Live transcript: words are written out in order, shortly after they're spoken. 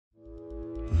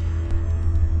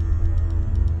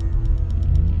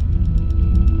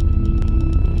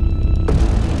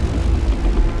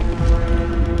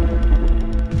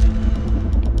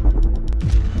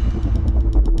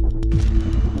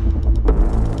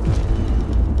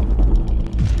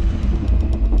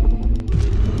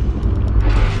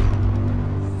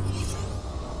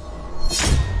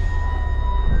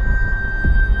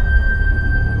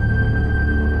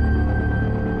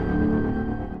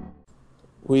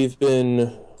we've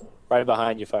been... Right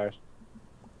behind you, Fires.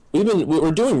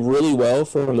 We're doing really well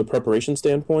from the preparation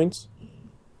standpoint.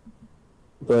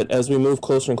 But as we move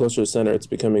closer and closer to the center, it's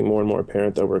becoming more and more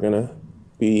apparent that we're going to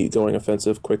be going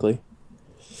offensive quickly.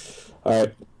 All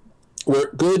right.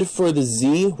 We're good for the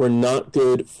Z. We're not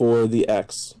good for the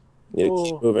X. You need to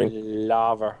keep moving.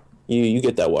 Lava. You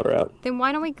get that water out. Then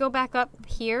why don't we go back up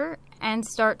here and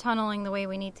start tunneling the way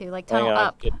we need to? Like, tunnel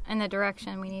up in the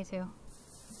direction we need to.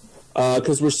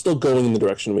 Because we're still going in the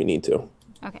direction we need to.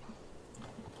 Okay.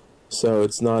 So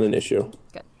it's not an issue.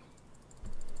 Good.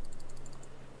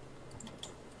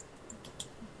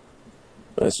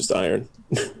 That's just iron.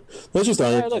 That's just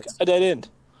iron. Hey, look, a dead end.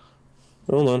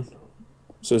 Hold on.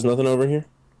 So there's nothing over here?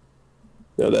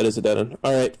 No, that is a dead end.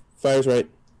 Alright, Fire's right.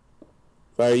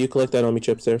 Fire, you collect that on me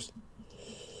chip upstairs.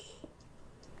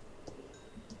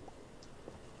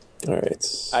 Alright.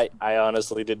 I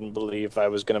honestly didn't believe I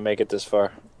was going to make it this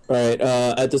far. Alright,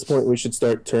 at this point we should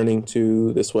start turning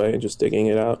to this way and just digging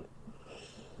it out.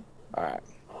 Alright.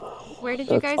 Where did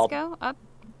you guys go? Up?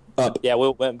 Up. Yeah, we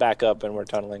went back up and we're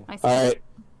tunneling. Alright.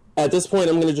 At this point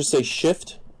I'm going to just say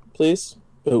shift, please.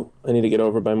 Oh, I need to get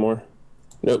over by more.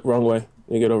 Nope, wrong way. I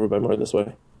need to get over by more this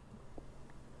way.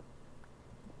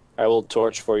 I will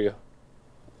torch for you.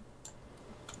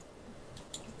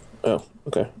 Oh,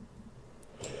 okay.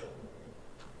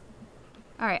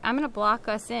 Alright, I'm going to block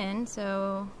us in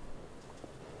so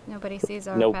nobody sees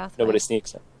our pathway. Nobody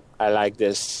sneaks in. I like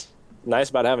this. Nice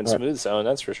about having smooth zone,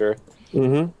 that's for sure.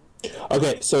 Mm-hmm.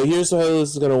 Okay, so here's how this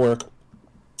is going to work.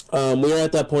 We are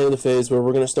at that point in the phase where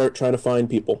we're going to start trying to find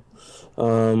people.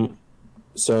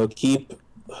 So keep...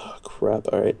 Oh, crap.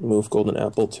 Alright, move golden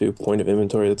apple to point of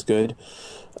inventory. That's good.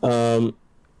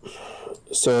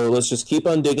 So let's just keep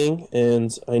on digging,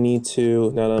 and I need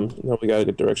to... Now we got a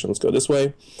good direction. Let's go this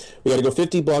way. We got to go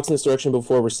 50 blocks in this direction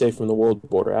before we're safe from the world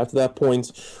border. After that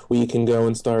point, we can go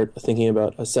and start thinking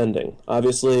about ascending.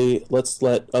 Obviously, let's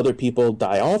let other people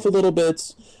die off a little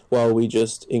bit while we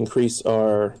just increase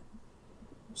our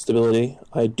stability.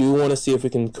 I do want to see if we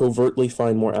can covertly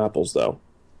find more apples, though.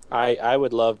 I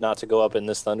would love not to go up in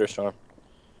this thunderstorm.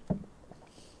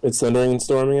 It's thundering and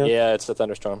storming out? Yeah, it's a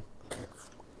thunderstorm.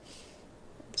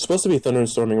 It's supposed to be thundering and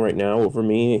storming right now over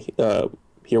me,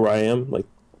 here where I am, like,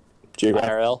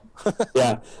 geographically. IRL?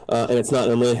 Yeah, and it's not,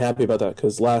 and I'm really happy about that,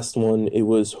 because last one, it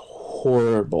was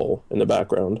horrible in the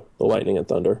background, the lightning and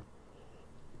thunder.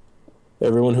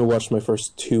 Everyone who watched my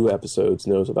first 2 episodes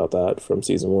knows about that from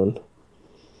season 1.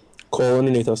 Cole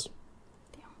underneath us.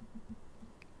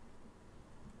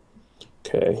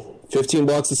 Okay, 15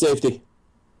 blocks of safety.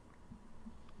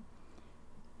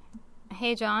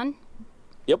 Hey, John.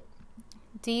 Yep.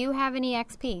 Do you have any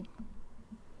XP?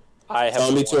 I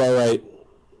have. Me too, alright.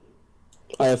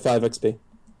 I have 5 XP.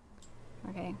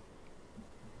 Okay.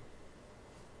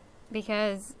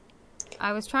 Because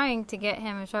I was trying to get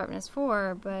him a sharpness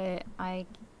 4, but I...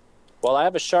 Well, I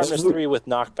have a sharpness 3 with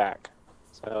knockback.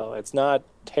 So it's not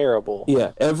terrible.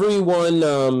 Yeah,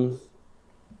 everyone,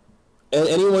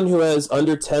 anyone who has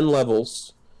under 10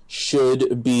 levels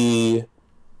should be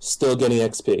still getting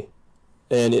XP.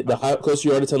 And the closer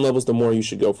you are to 10 levels, the more you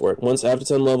should go for it. Once after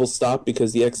 10 levels, stop,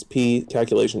 because the XP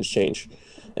calculations change,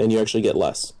 and you actually get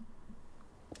less.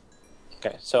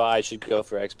 Okay, so I should go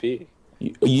for XP.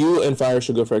 You and Fire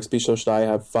should go for XP, so should I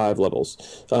have 5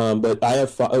 levels. But I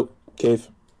have 5... Oh, cave.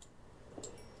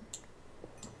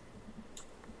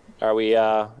 Are we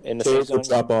in the safe zone?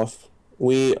 Drop off.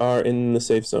 We are in the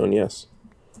safe zone, yes.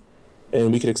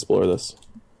 And we could explore this.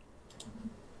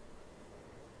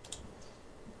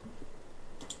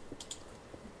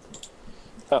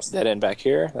 Oh, dead end back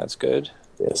here. That's good.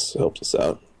 Yes, it helps us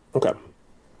out. Okay.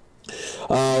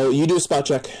 You do a spot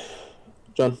check,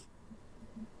 John.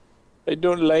 I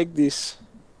don't like this.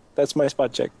 That's my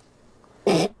spot check.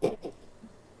 Oh,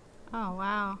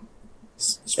 wow.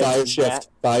 Fire shift.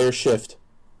 Fire shift.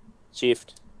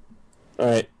 Shift.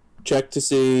 Alright. Check to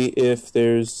see if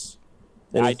there's...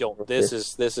 I don't. This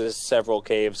is several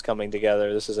caves coming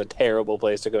together. This is a terrible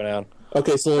place to go down.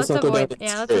 Okay, so let's not go down.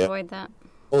 Yeah, let's avoid that.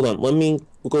 Hold on.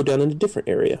 We'll go down in a different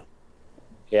area.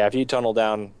 Yeah, if you tunnel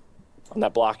down on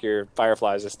that block your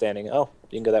fireflies is standing. Oh,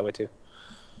 you can go that way too.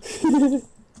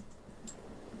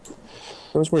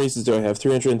 How much more uses do I have?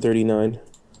 339.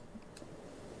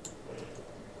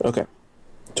 Okay.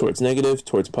 Towards negative,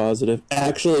 towards positive.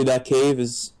 Actually, that cave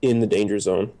is in the danger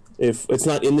zone. If it's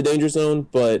not in the danger zone,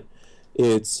 but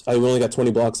it's... I only got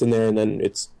 20 blocks in there, and then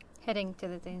it's... Heading to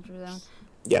the danger zone.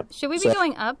 Yeah. Should we be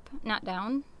going up, not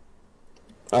down?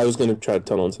 I was going to try to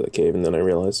tunnel into the cave, and then I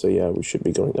realized, so yeah, we should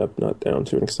be going up, not down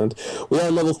to an extent. We are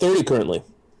on level 30 currently.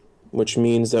 which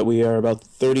means that we are about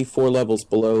 34 levels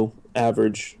below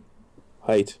average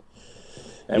height.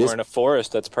 And we're in a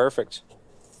forest. That's perfect.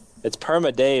 It's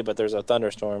perma-day, but there's a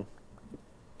thunderstorm.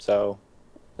 So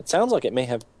it sounds like it may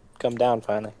have come down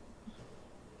finally.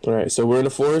 All right, so we're in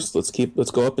a forest. Let's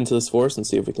go up into this forest and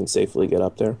see if we can safely get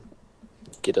up there.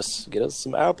 Get us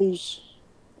some apples.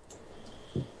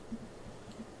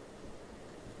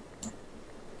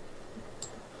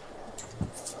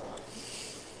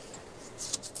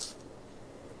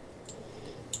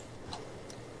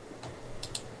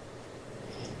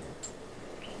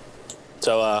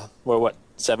 So, we're what,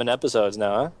 7 episodes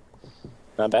now, huh?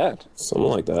 Not bad. Something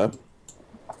like that.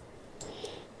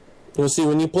 You see,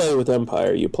 when you play with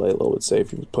Empire, you play a little bit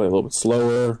safe. You play a little bit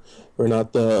slower. We're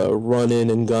not the run-in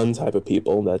and gun type of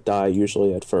people that die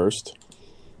usually at first.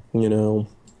 You know.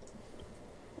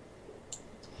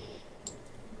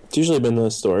 It's usually been the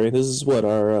story. This is what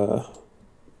our...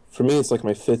 for me, it's like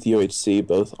my 5th UHC,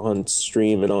 both on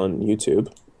stream and on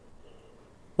YouTube.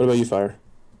 What about you, Fire?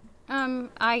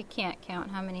 I can't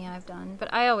count how many I've done,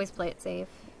 but I always play it safe.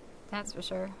 That's for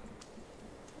sure.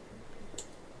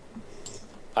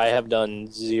 I have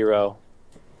done 0.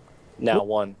 Now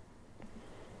 1.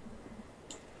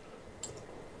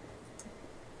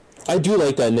 I do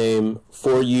like that name,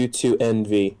 For You to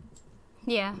Envy.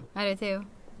 Yeah, I do too.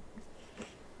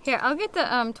 Here, I'll get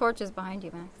the torches behind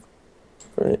you, Max.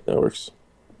 Alright, that works.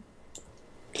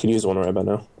 You can use one right about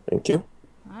now. Thank you.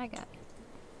 I got it.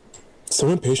 So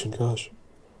impatient, gosh.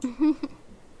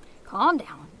 Calm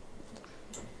down.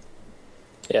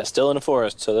 Yeah, still in a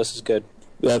forest, so this is good.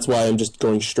 That's why I'm just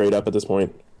going straight up at this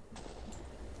point.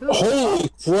 Ooh. Holy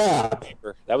crap!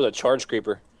 That was a charge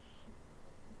creeper.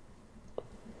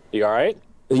 You alright?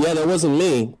 Yeah, that wasn't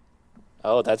me.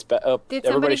 Oh, that's bad. Oh, did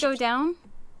somebody go down?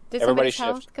 Did somebody's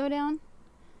health go down?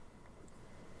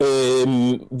 The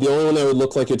only one that would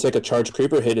look like it'd take a charge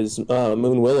creeper hit is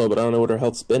Moonwillow, but I don't know what her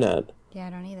health's been at. Yeah, I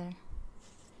don't either.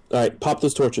 Alright, pop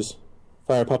those torches.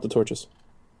 Fire, pop the torches.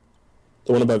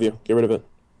 The one above you. Get rid of it.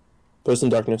 Put us in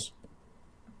darkness.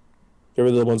 Get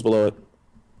rid of the ones below it.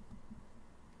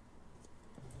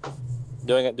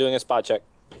 Doing a spot check.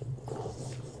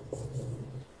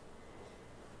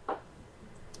 I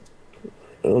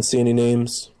don't see any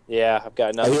names. Yeah, I've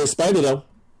got nothing. I hear a spider, though.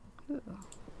 Ooh.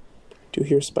 I do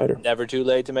hear a spider. Never too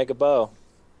late to make a bow.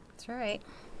 That's right.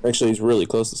 Actually, he's really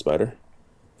close to spider.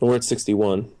 And we're at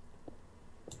 61.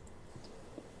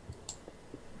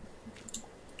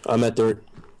 I'm at dirt.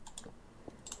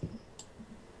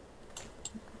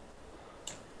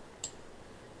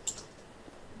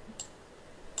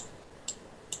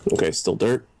 Okay, still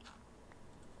dirt.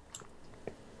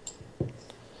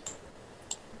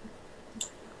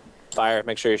 Fire,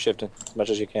 make sure you're shifting as much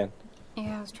as you can.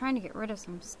 Yeah, I was trying to get rid of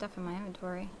some stuff in my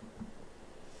inventory.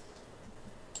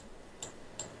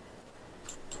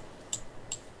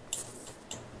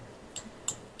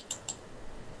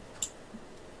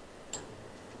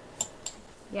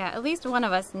 Yeah, at least one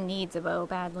of us needs a bow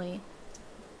badly.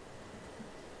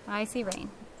 I see rain.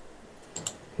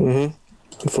 Mm-hmm.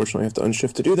 Unfortunately, I have to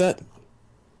unshift to do that.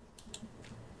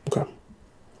 Okay.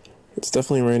 It's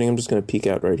definitely raining. I'm just going to peek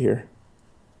out right here.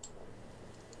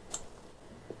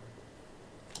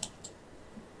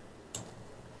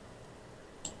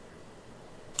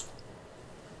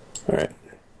 Alright.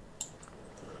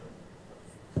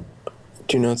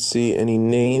 Do not see any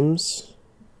names.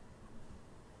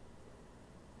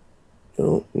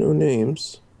 No, no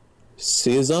names.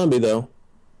 See a zombie, though.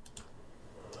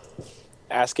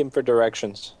 Ask him for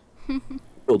directions.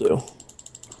 Will do.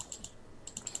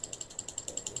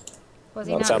 Was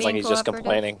he Well, it not sounds like being he's just cooperative?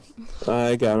 complaining.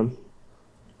 I got him.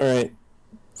 Alright.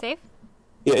 Safe?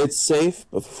 Yeah, it's safe,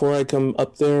 but before I come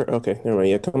up there... Okay, never mind.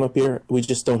 Yeah, come up here. We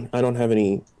just don't... I don't have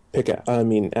any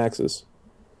axes.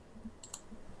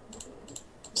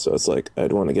 So it's like,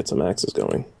 I'd want to get some axes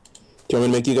going. Do you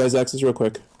want me to make you guys axes real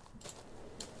quick?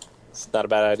 It's not a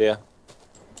bad idea.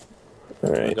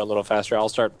 Alright. Go a little faster. I'll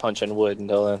start punching wood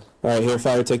until then. Alright, here,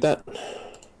 Fire, take that.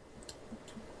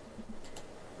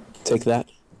 Take that.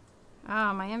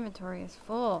 Ah, my inventory is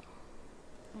full.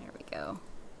 There we go.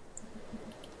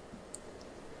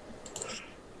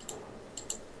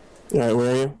 Alright,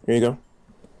 where are you? Here you go.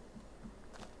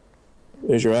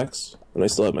 There's your axe. And I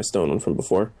still have my stone one from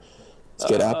before.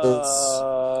 Let's get apples.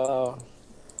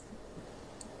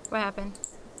 What happened?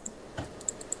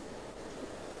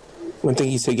 I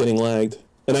think he's getting lagged.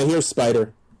 And I hear a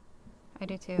spider. I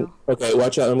do too. Okay,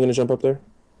 watch out. I'm going to jump up there.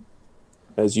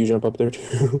 As you jump up there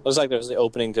too. Looks like there's the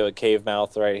opening to a cave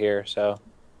mouth right here, so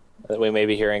we may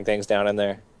be hearing things down in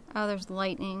there. Oh, there's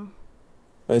lightning.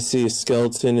 I see a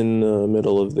skeleton in the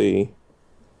middle of the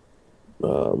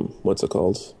what's it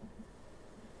called?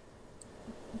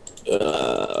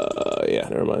 Yeah,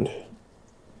 never mind.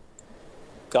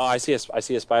 Oh, I see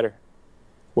a spider.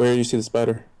 Where do you see the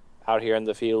spider? Out here in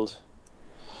the field.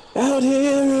 Out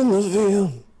here in the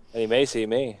field. And he may see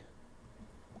me.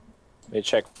 Let me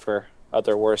check for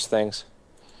other worse things.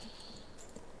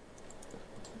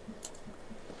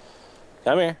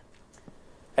 Come here.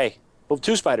 Hey, well,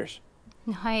 2 spiders.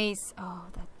 Nice. Oh,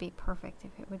 that'd be perfect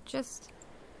if it would just...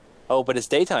 Oh, but it's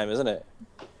daytime, isn't it?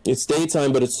 It's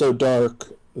daytime, but it's so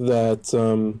dark that,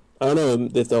 I don't know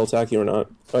if they'll attack you or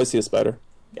not. Oh, I see a spider.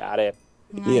 Got it.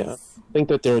 Nice. Yeah. I think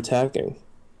that they're attacking.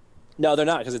 No, they're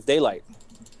not, because it's daylight.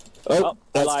 Oh,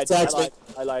 I lied.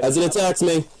 I lied. As it attacks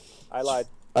me. I lied.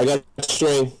 I got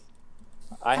string.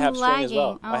 I have string as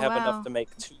well. Oh, I have wow. enough to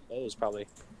make 2 bows, probably.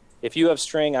 If you have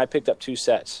string, I picked up 2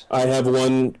 sets. I have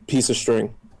 1 piece of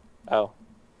string. Oh,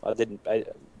 did I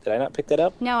not pick that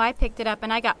up? No, I picked it up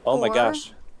and I got 4. Oh my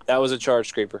gosh, that was a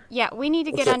charged creeper. Yeah, we need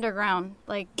to get Okay. underground.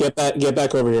 Like, Get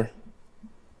back over here.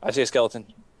 I see a skeleton.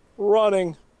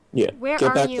 Running. Yeah. where Get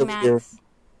are back you, over Max? here.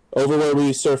 Over where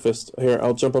we surfaced. Here,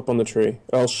 I'll jump up on the tree.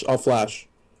 I'll flash.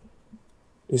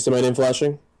 You see my name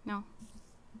flashing? No.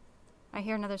 I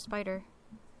hear another spider.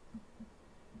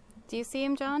 Do you see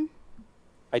him, John?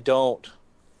 I don't.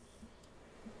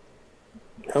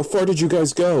 How far did you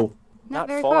guys go? Not Not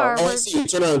very far. far. Oh, I We're- see you.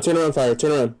 Turn around, fire.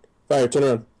 Turn around. Fire, turn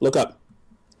around. Look up.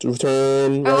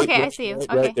 Turn Oh, right. okay, I right, see you. right,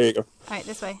 Okay. right. There you go. Alright,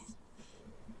 this way.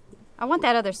 I want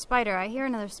that other spider. I hear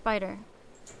another spider.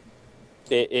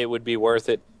 It would be worth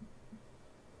it.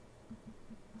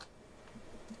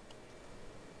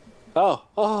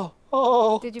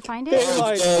 Oh. Did you find it?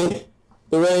 Daylight. Okay.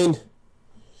 The rain.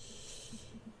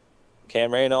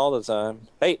 Can't rain all the time.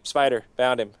 Hey, spider.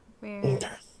 Found him. Where? I'm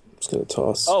just gonna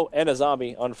toss. Oh, and a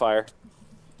zombie on fire.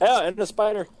 Yeah, and a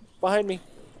spider behind me.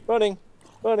 Running.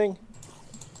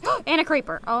 And a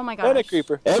creeper. Oh my gosh. And a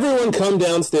creeper. Everyone come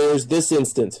downstairs this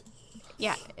instant.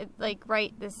 Yeah, like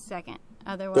right this second.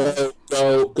 Otherwise...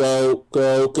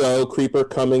 Go. Creeper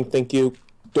coming. Thank you.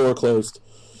 Door closed.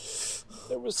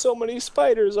 There was so many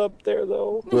spiders up there,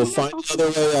 though. We'll find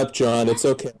another way up, John. It's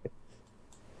okay.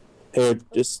 Here,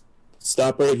 just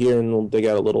stop right here and we'll dig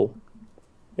out a little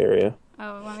area.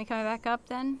 Oh, want me coming back up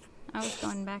then? I was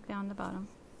going back down the bottom.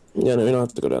 Yeah, no, you don't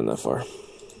have to go down that far.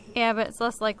 Yeah, but it's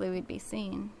less likely we'd be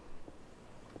seen.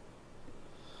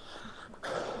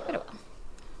 But it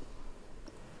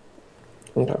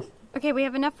will. Okay. Okay, we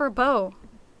have enough for a bow.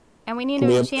 And we need Can to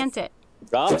we have- enchant it.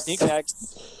 Rob, sneegsnag.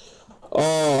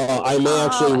 Oh, I may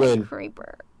actually win.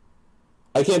 Creeper.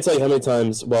 I can't tell you how many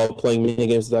times while playing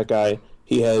minigames with that guy,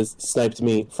 he has sniped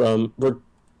me from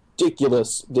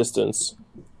ridiculous distance.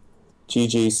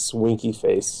 GG, swinky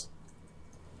face.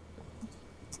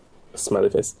 Smiley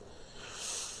face.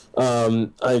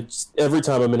 Every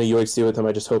time I'm in a UHC with him,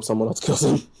 I just hope someone else kills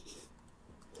him.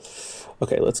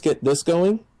 Okay, let's get this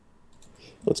going.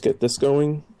 Do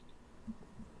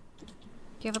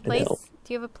you have a place? hell.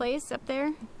 Do you have a place up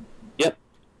there? Yep.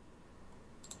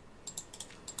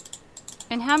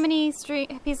 And how many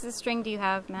pieces of string do you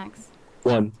have, Max?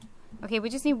 1. Okay, we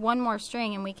just need 1 more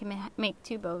string and we can make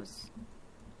 2 bows.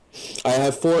 I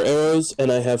have 4 arrows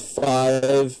and I have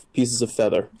 5 pieces of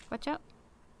feather. Watch out.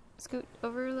 Scoot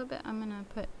over a little bit. I'm gonna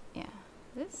put,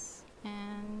 this,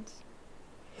 and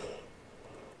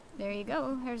there you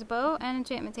go. Here's a bow and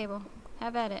enchantment table.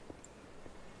 Have at it.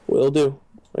 Will do.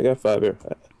 I got 5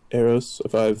 arrows,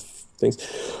 5 things.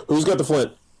 Who's got the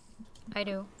flint? I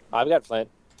do. I've got flint.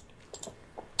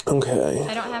 Okay.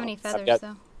 I don't have any feathers, got-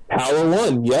 though. Power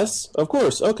 1, yes, of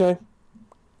course, okay.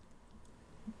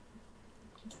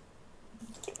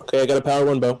 Okay, I got a power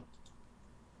 1 bow.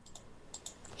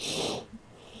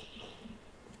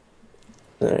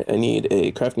 Alright, I need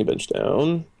a crafting bench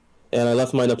down. And I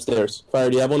left mine upstairs. Fire,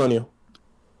 do you have one on you?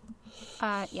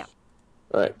 Yeah.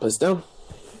 Alright, place it down.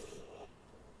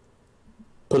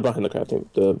 Put it behind the crafting,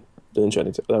 the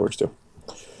enchanting table. That works too.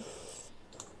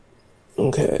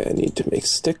 Okay, I need to make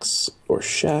sticks or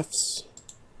shafts.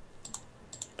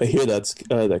 I hear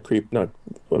that creep. Not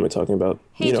what am I talking about?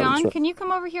 Hey, You know, John, it's- can you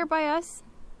come over here by us?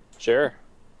 Sure.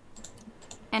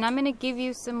 And I'm gonna give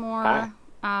you some more. Hi.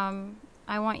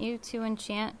 I want you to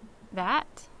enchant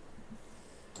that.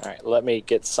 All right, let me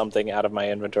get something out of my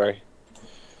inventory.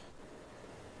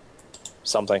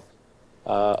 Something.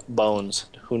 Bones.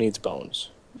 Who needs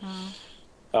bones?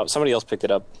 Oh, somebody else picked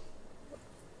it up.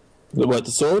 The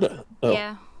sword? Oh,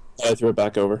 Yeah. I threw it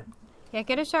back over. Yeah,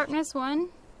 get a sharpness 1,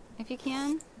 if you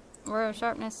can. Or a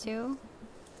sharpness 2.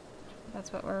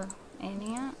 That's what we're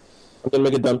aiming at. I'm gonna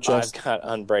make a dump chest. I've got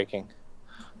unbreaking.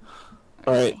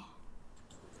 All right.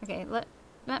 Okay, let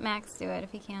Max do it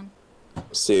if he can.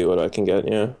 See what I can get,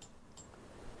 yeah.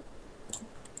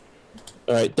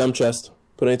 Alright, dump chest.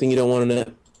 Put anything you don't want in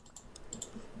it.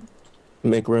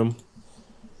 Make room.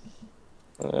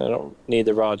 I don't need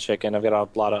the raw chicken. I've got a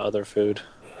lot of other food.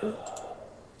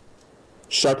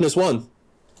 Sharpness 1.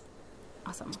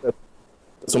 Awesome.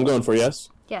 So I'm going for, yes?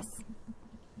 Yes.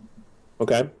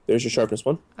 Okay, there's your sharpness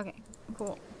 1. Okay,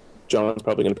 cool. John's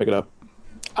probably going to pick it up.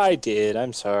 I did.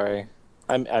 I'm sorry.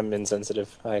 I'm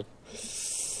insensitive.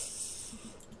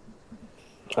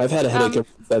 I've had a headache ever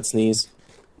since that sneeze.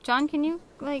 John, can you,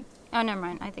 like... Oh, never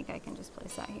mind. I think I can just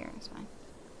place that here. It's fine.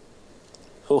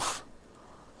 Oof.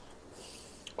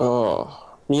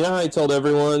 Oh. You know how I told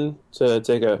everyone to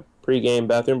take a pre-game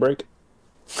bathroom break?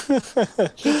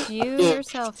 Did you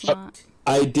yourself not?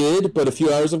 I did, but a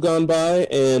few hours have gone by,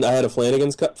 and I had a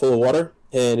Flanagan's cup full of water,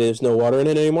 and there's no water in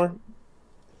it anymore,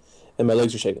 and my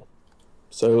legs are shaking.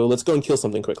 So let's go and kill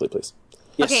something quickly, please.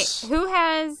 Yes. Okay, who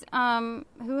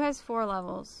has 4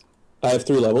 levels? I have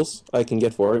 3 levels. I can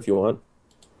get 4 if you want.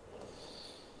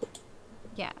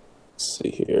 Yeah. Let's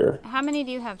see here. How many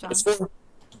do you have, John? It's 4.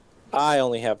 I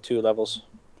only have 2 levels.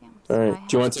 Damn, All right.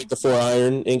 Do you want to take the 4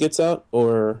 iron ingots out,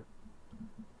 or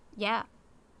Yeah.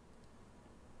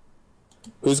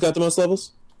 who's got the most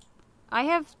levels? I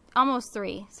have almost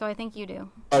 3, so I think you do.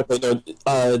 Okay, no.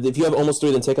 If you have almost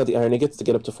 3, then take out the iron ingots to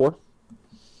get up to 4,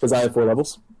 because I have 4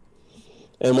 levels.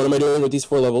 And what am I doing with these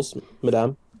 4 levels,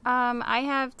 madame? I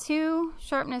have 2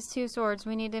 sharpness 2 swords.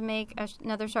 We need to make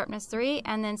another sharpness 3,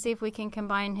 and then see if we can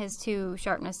combine his 2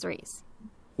 sharpness 3s.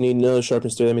 Need another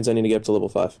sharpness 3. That means I need to get up to level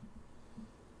 5.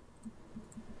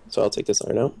 So I'll take this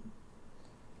iron out.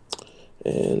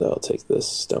 And I'll take this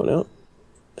stone out.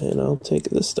 And I'll take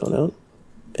this stone out.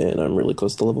 And I'm really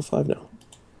close to level 5 now.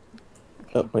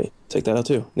 Okay. Oh, wait. Take that out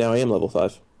too. Now I am level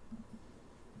 5.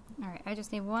 Alright, I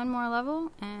just need 1 more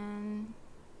level, and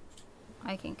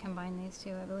I can combine these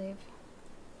 2, I believe.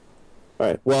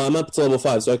 Alright, well, I'm up to level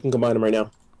 5, so I can combine them right now.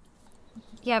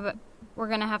 Yeah, but we're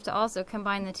going to have to also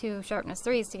combine the 2 sharpness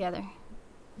 3s together.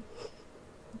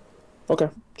 Okay,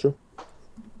 true.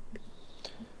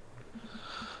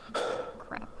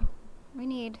 Crap. We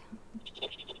need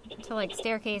to, like,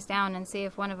 staircase down and see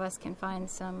if one of us can find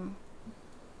something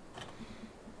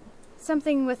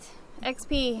with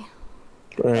XP.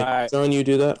 Alright, John, you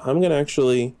do that. I'm going to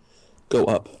actually go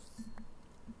up.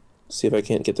 See if I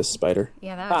can't get this spider.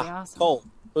 Yeah, that would be awesome. Coal.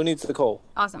 Who needs the coal?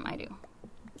 Awesome, I do.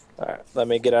 Alright, let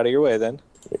me get out of your way then.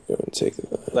 Go and take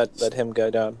that. Let him go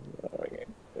down.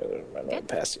 Run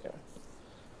past you.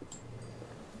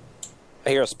 I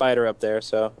hear a spider up there,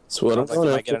 so That's what I'm like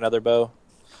I might get another bow.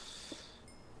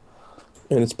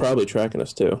 And it's probably tracking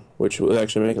us too, which would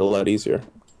actually make it a lot easier.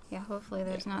 Yeah, hopefully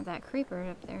there's not that creeper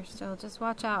up there still. Just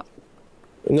watch out.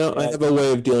 No, I have a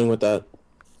way of dealing with that.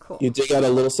 Cool. You dig out a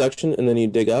little section, and then you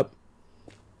dig up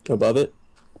above it.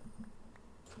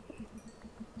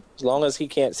 As long as he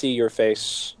can't see your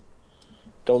face,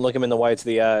 don't look him in the whites of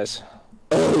the eyes.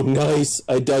 Oh, nice!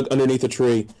 I dug underneath a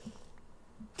tree.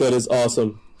 That is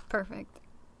awesome. Perfect.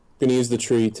 Gonna use the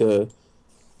tree to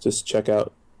just check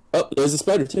out. Oh, there's a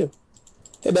spider too.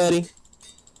 Hey, buddy.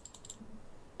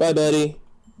 Bye, buddy.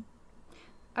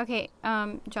 Okay,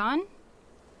 John?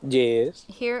 Yes.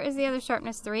 Here is the other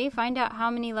sharpness 3. Find out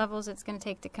how many levels it's going to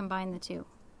take to combine the 2.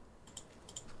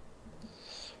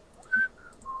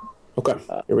 Okay,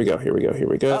 here we go, here we go, here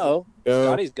we go. Uh-oh. Go.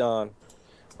 Johnny's gone.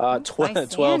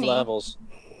 12 levels.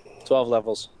 12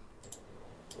 levels.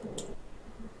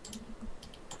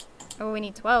 Oh, we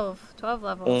need 12. 12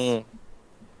 levels.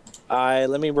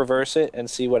 Let me reverse it and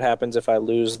see what happens if I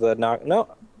lose the knock.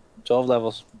 No. 12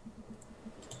 levels.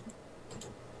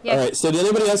 Yeah. Alright, so did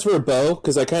anybody ask for a bow?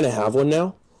 Because I kind of have one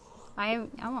now. I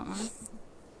want one.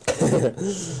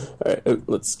 Alright,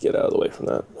 let's get out of the way from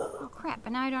that. Oh, crap.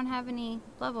 But now I don't have any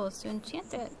levels to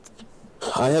enchant it.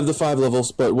 I have the 5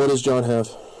 levels, but what does John have?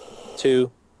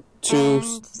 2. 2.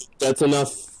 And... That's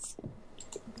enough.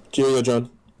 Here you go,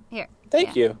 John. Here.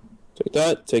 Thank you. Take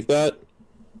that, take that.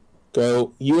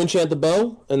 Go. You enchant the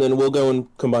bow, and then we'll go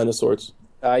and combine the swords.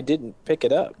 I didn't pick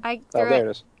it up. I Oh, there it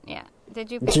is. Yeah. Did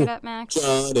you pick it up, Max?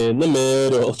 John in the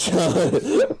middle.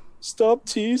 John. Stop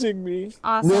teasing me.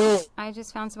 Awesome. No. I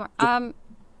just found some more.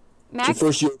 Max, It's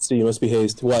your first UNC, you must be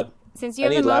hazed. What? since you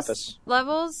I have the need most lapis.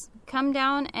 levels, come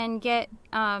down and get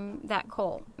that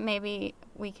coal. Maybe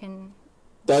we can...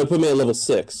 That would put me at level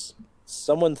 6.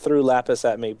 Someone threw lapis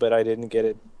at me, but I didn't get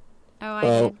it. Oh, I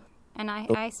did. And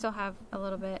I still have a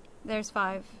little bit. There's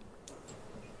 5.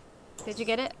 Did you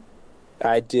get it?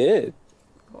 I did.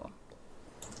 Cool.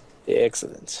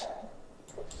 Excellent.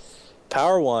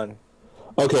 Power 1.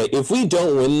 Okay, if we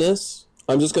don't win this,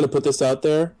 I'm just going to put this out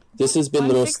there. This has been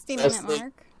the most 160-minute stressful-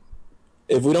 mark.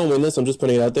 if we don't win this, I'm just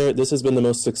putting it out there. This has been the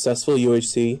most successful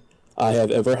UHC I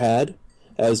have ever had,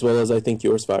 as well as I think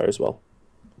yours, Fire, as well.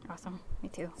 Awesome. Me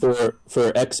too. For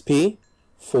XP,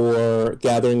 for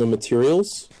gathering of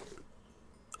materials,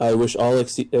 I wish all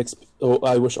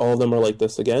I wish all of them are like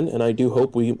this again, and I do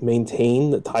hope we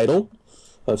maintain the title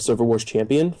of Server Wars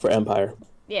Champion for Empire.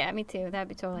 Yeah, me too. That'd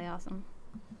be totally awesome.